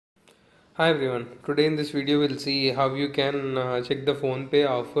Hi everyone. Today in this video we'll see how you can check the PhonePe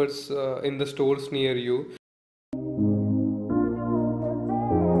offers in the stores near you.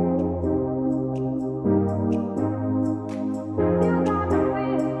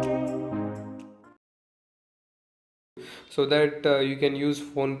 So that you can use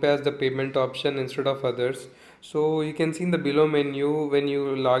PhonePe as the payment option instead of others. So you can see in the below menu, when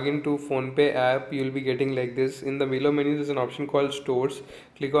you log into PhonePe app, you'll be getting like this. In the below menu there's an option called stores.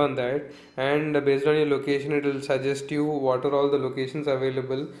 Click on that, and based on your location it will suggest you what are all the locations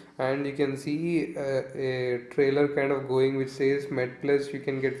available. And you can see a trailer kind of going which says MedPlus you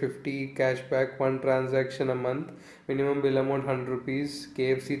can get 50 cashback, one transaction a month, minimum bill amount 100 rupees,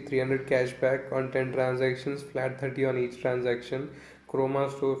 KFC 300 cashback on 10 transactions, flat 30 on each transaction,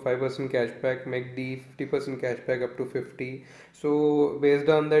 Chroma store 5% cashback, McD 50% cashback up to 50. So based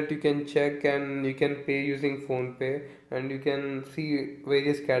on that you can check and you can pay using PhonePe, and you can see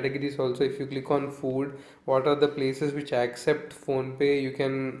various categories also. If you click on food, what are the places which accept PhonePe, you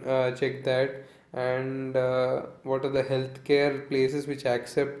can check that. And what are the healthcare places which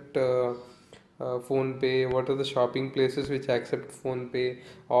accept PhonePe, what are the shopping places which accept PhonePe.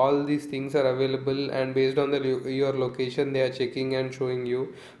 All these things are available, and based on your location they are checking and showing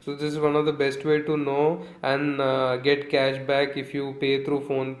you. So this is one of the best way to know and get cash back if you pay through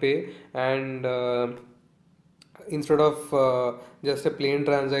PhonePe. And instead of just a plain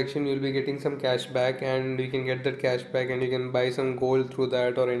transaction, you'll be getting some cash back, and you can get that cash back and you can buy some gold through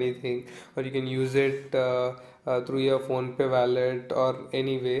that or anything, or you can use it through your PhonePe wallet or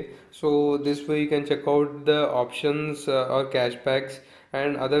any way. So this way you can check out the options or cashbacks.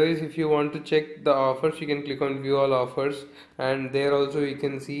 And otherwise, if you want to check the offers, you can click on view all offers, and there also you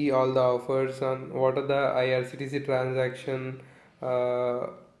can see all the offers on what are the IRCTC transaction, uh,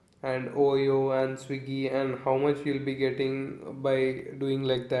 and Oyo and Swiggy, and how much you'll be getting by doing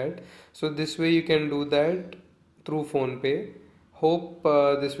like that. So this way you can do that through PhonePe. Hope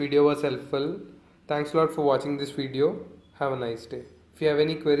this video was helpful. Thanks a lot for watching this video. Have a nice day. If you have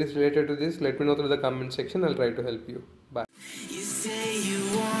any queries related to this, let me know through the comment section. I'll try to help you. Bye. You say you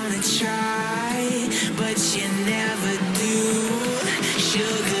wanna try, but you never